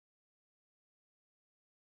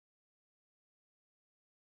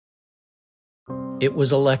It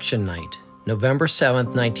was election night, November 7,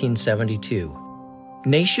 1972.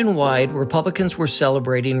 Nationwide, Republicans were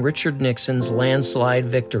celebrating Richard Nixon's landslide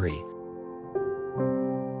victory.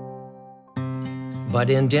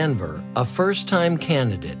 But in Denver, a first-time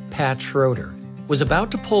candidate, Pat Schroeder, was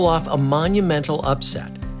about to pull off a monumental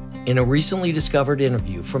upset. In a recently discovered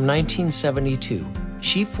interview from 1972,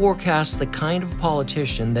 she forecast the kind of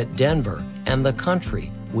politician that Denver and the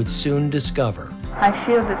country would soon discover. I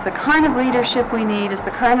feel that the kind of leadership we need is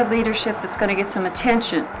the kind of leadership that's going to get some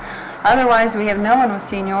attention. Otherwise, we have no one with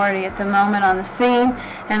seniority at the moment on the scene,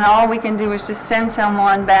 and all we can do is just send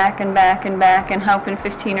someone back and back and back and hope in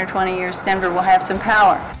 15 or 20 years Denver will have some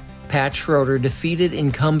power. Pat Schroeder defeated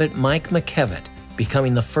incumbent Mike McKevitt,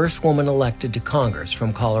 becoming the first woman elected to Congress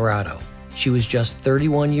from Colorado. She was just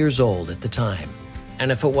 31 years old at the time.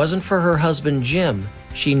 And if it wasn't for her husband Jim,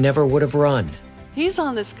 she never would have run. He's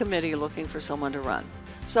on this committee looking for someone to run.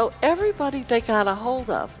 So everybody they got a hold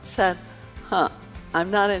of said,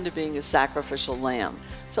 I'm not into being a sacrificial lamb.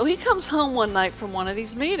 So he comes home one night from one of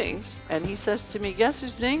these meetings and he says to me, guess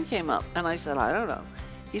whose name came up? And I said, I don't know.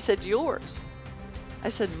 He said, yours. I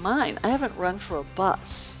said, mine. I haven't run for a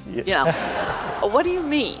bus. Yeah. You know, what do you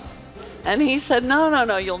mean? And he said,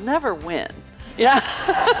 no, you'll never win. Yeah.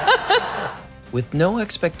 With no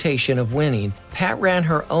expectation of winning, Pat ran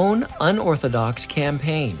her own unorthodox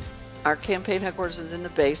campaign. Our campaign headquarters is in the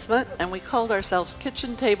basement, and we called ourselves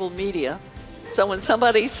Kitchen Table Media. So when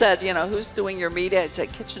somebody said, you know, who's doing your media, I'd say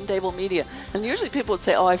Kitchen Table Media. And usually people would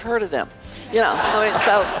say, oh, I've heard of them. You know, I mean,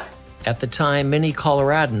 so. At the time, many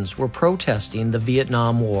Coloradans were protesting the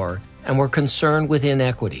Vietnam War and were concerned with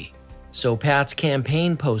inequity. So Pat's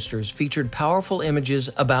campaign posters featured powerful images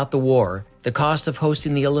about the war, the cost of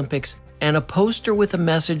hosting the Olympics, and a poster with a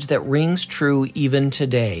message that rings true even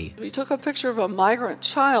today. We took a picture of a migrant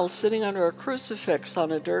child sitting under a crucifix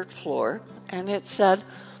on a dirt floor, and it said,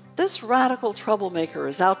 this radical troublemaker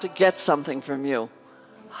is out to get something from you.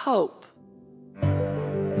 Hope.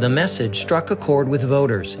 The message struck a chord with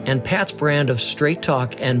voters, and Pat's brand of straight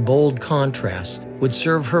talk and bold contrast would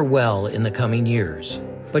serve her well in the coming years.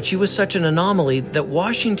 But she was such an anomaly that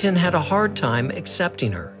Washington had a hard time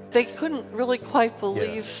accepting her. They couldn't really quite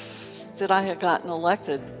believe that I had gotten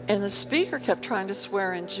elected. And the speaker kept trying to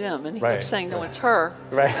swear in Jim, and he kept saying, no, it's her.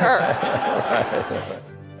 It's her.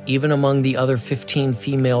 Even among the other 15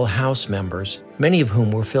 female House members, many of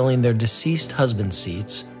whom were filling their deceased husbands'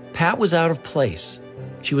 seats, Pat was out of place.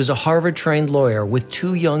 She was a Harvard-trained lawyer with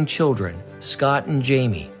 2 young children, Scott and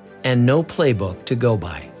Jamie, and no playbook to go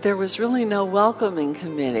by. There was really no welcoming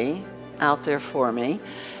committee out there for me,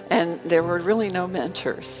 and there were really no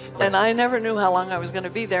mentors. And I never knew how long I was going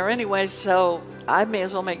to be there anyway, so I may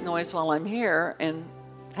as well make noise while I'm here and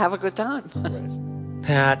have a good time.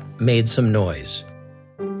 Pat made some noise.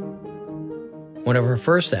 One of her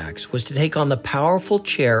first acts was to take on the powerful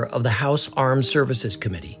chair of the House Armed Services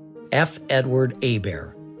Committee, F. Edward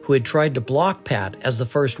Hebert, who had tried to block Pat as the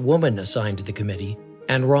first woman assigned to the committee,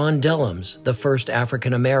 and Ron Dellums, the first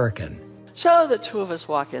African-American. So the 2 of us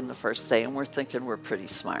walk in the first day, and we're thinking we're pretty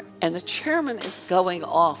smart. And the chairman is going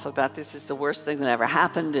off about this is the worst thing that ever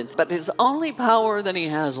happened. But his only power that he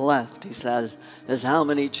has left, he says, is how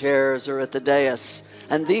many chairs are at the dais.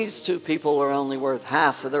 And these 2 people are only worth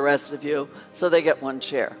half of the rest of you, so they get 1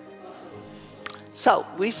 chair. So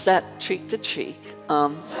we sat cheek to cheek.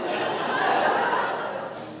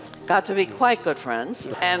 Got to be quite good friends.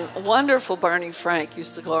 And wonderful Barney Frank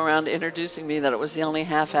used to go around introducing me that it was the only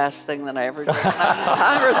half-assed thing that I ever did when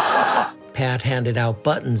I was in Congress. Pat handed out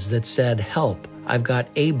buttons that said, help, I've got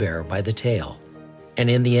Hebert by the tail. And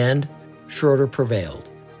in the end, Schroeder prevailed,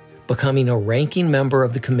 becoming a ranking member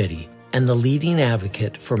of the committee and the leading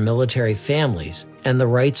advocate for military families and the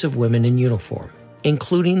rights of women in uniform,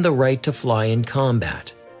 including the right to fly in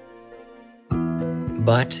combat.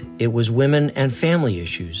 But it was women and family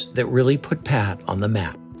issues that really put Pat on the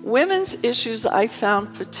map. Women's issues I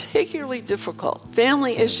found particularly difficult.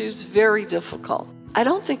 Family issues, very difficult. I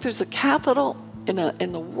don't think there's a capital in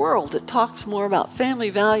the world that talks more about family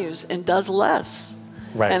values and does less.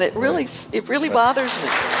 And it really bothers me.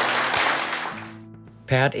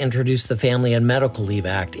 Pat introduced the Family and Medical Leave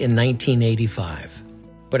Act in 1985.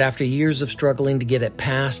 But after years of struggling to get it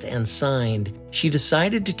passed and signed, she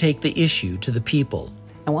decided to take the issue to the people.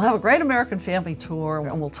 And we'll have a great American family tour,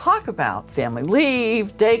 and we'll talk about family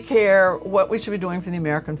leave, daycare, what we should be doing for the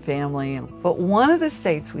American family. But one of the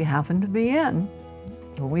states we happened to be in,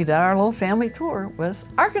 when we did our little family tour, was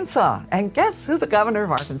Arkansas. And guess who the governor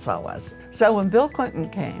of Arkansas was? So when Bill Clinton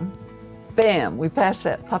came, bam, we passed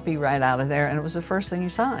that puppy right out of there, and it was the first thing he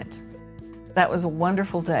signed. That was a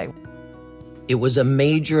wonderful day. It was a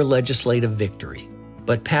major legislative victory,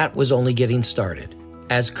 but Pat was only getting started.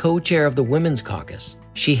 As co-chair of the Women's Caucus,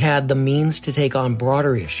 she had the means to take on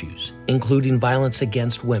broader issues, including violence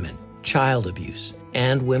against women, child abuse,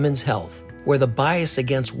 and women's health, where the bias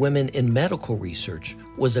against women in medical research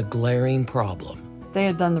was a glaring problem. They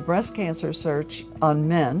had done the breast cancer search on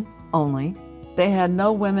men only. They had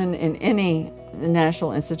no women in any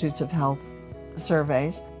National Institutes of Health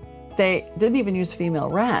surveys. They didn't even use female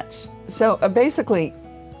rats. So basically,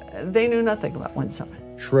 they knew nothing about women's health.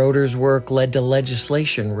 Schroeder's work led to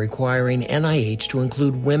legislation requiring NIH to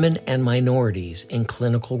include women and minorities in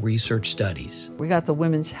clinical research studies. We got the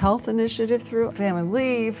Women's Health Initiative through, family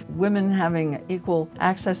leave, women having equal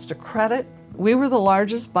access to credit. We were the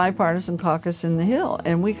largest bipartisan caucus in the Hill,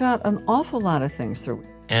 and we got an awful lot of things through.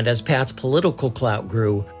 And as Pat's political clout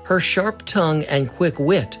grew, her sharp tongue and quick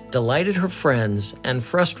wit delighted her friends and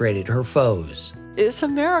frustrated her foes. It's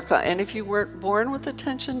America, and if you weren't born with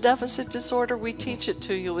attention deficit disorder, we teach it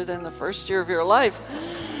to you within the first year of your life.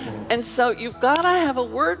 And so you've got to have a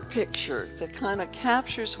word picture that kind of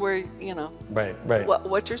captures where, you know,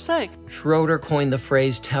 what you're saying. Schroeder coined the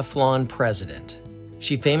phrase Teflon president.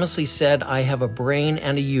 She famously said, "I have a brain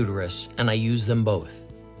and a uterus, and I use them both."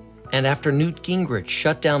 And after Newt Gingrich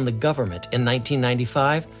shut down the government in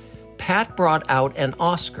 1995, Pat brought out an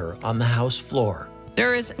Oscar on the House floor.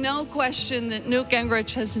 There is no question that Newt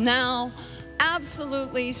Gingrich has now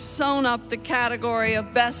absolutely sewn up the category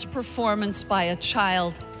of best performance by a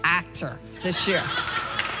child actor this year.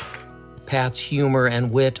 Pat's humor and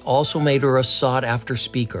wit also made her a sought-after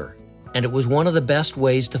speaker, and it was one of the best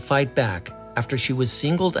ways to fight back after she was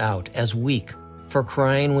singled out as weak for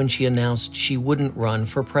crying when she announced she wouldn't run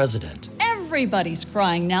for president. Everybody's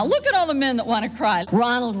crying now. Look at all the men that want to cry.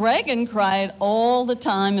 Ronald Reagan cried all the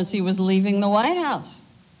time as he was leaving the White House.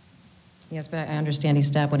 Yes, but I understand he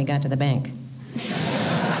stopped when he got to the bank.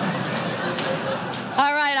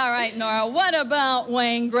 All right, Nora. What about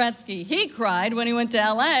Wayne Gretzky? He cried when he went to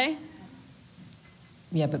L.A.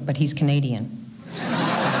 Yeah, but he's Canadian.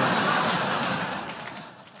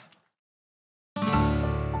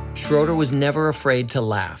 Schroeder was never afraid to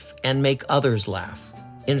laugh and make others laugh.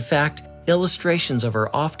 In fact, illustrations of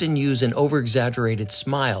her often use an over-exaggerated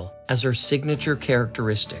smile as her signature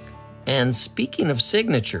characteristic. And speaking of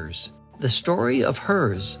signatures, the story of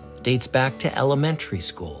hers dates back to elementary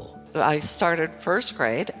school. I started first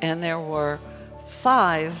grade, and there were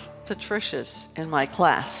 5 Patricias in my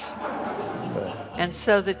class. And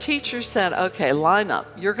so the teacher said, okay, line up.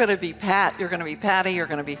 You're going to be Pat, you're going to be Patty, you're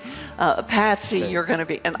going to be Patsy, you're going to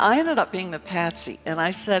be... And I ended up being the Patsy. And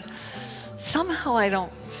I said, somehow I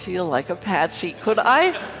don't feel like a Patsy. Could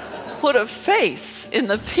I put a face in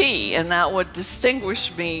the P, and that would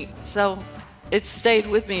distinguish me? So it stayed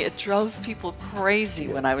with me. It drove people crazy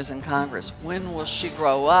when I was in Congress. When will she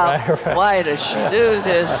grow up? Right. Why does she do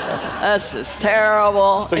this? That's just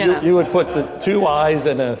terrible. So you would put the 2 eyes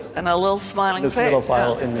and a little smiling face. Little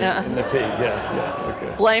file in the P. Yeah,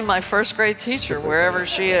 okay. Blame my first grade teacher wherever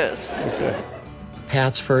she is. Okay.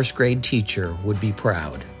 Pat's first grade teacher would be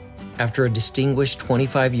proud. After a distinguished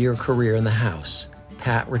 25-year career in the House,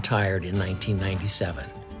 Pat retired in 1997.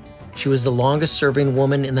 She was the longest-serving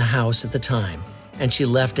woman in the House at the time, and she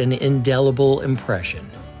left an indelible impression.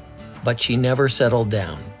 But she never settled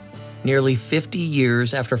down. Nearly 50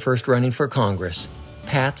 years after first running for Congress,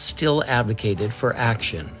 Pat still advocated for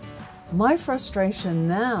action. My frustration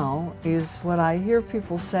now is what I hear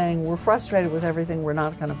people saying, we're frustrated with everything, we're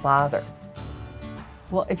not going to bother.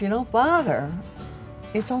 Well, if you don't bother,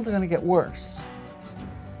 it's only going to get worse.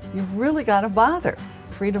 You've really got to bother.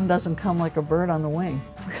 Freedom doesn't come like a bird on the wing.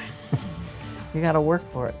 You got to work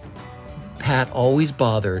for it. Pat always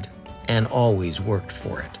bothered and always worked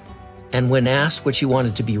for it. And when asked what she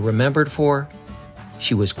wanted to be remembered for,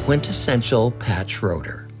 she was quintessential Pat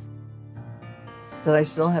Schroeder. That I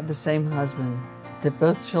still have the same husband, that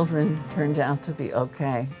both children turned out to be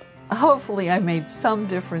okay. Hopefully I made some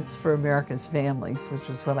difference for America's families, which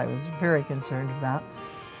was what I was very concerned about,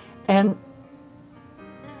 and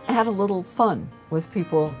had a little fun with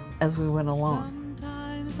people as we went along.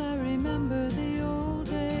 Sometimes I remember the old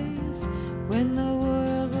days when the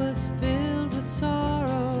world was filled with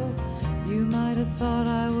sorrow. You might have thought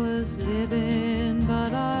I was living,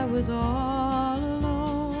 but I was all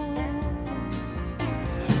alone.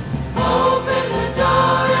 Open the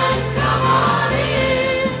door and come on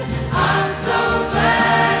in. I'm so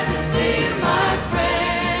glad to see you, my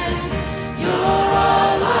friends. You're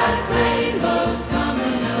all like rainbows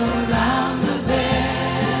coming around the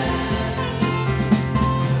bend.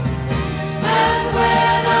 And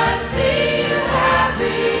when I see you happy,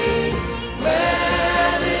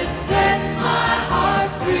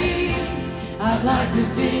 I'd like to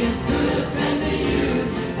be as good a friend to you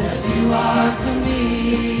as you are to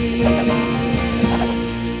me.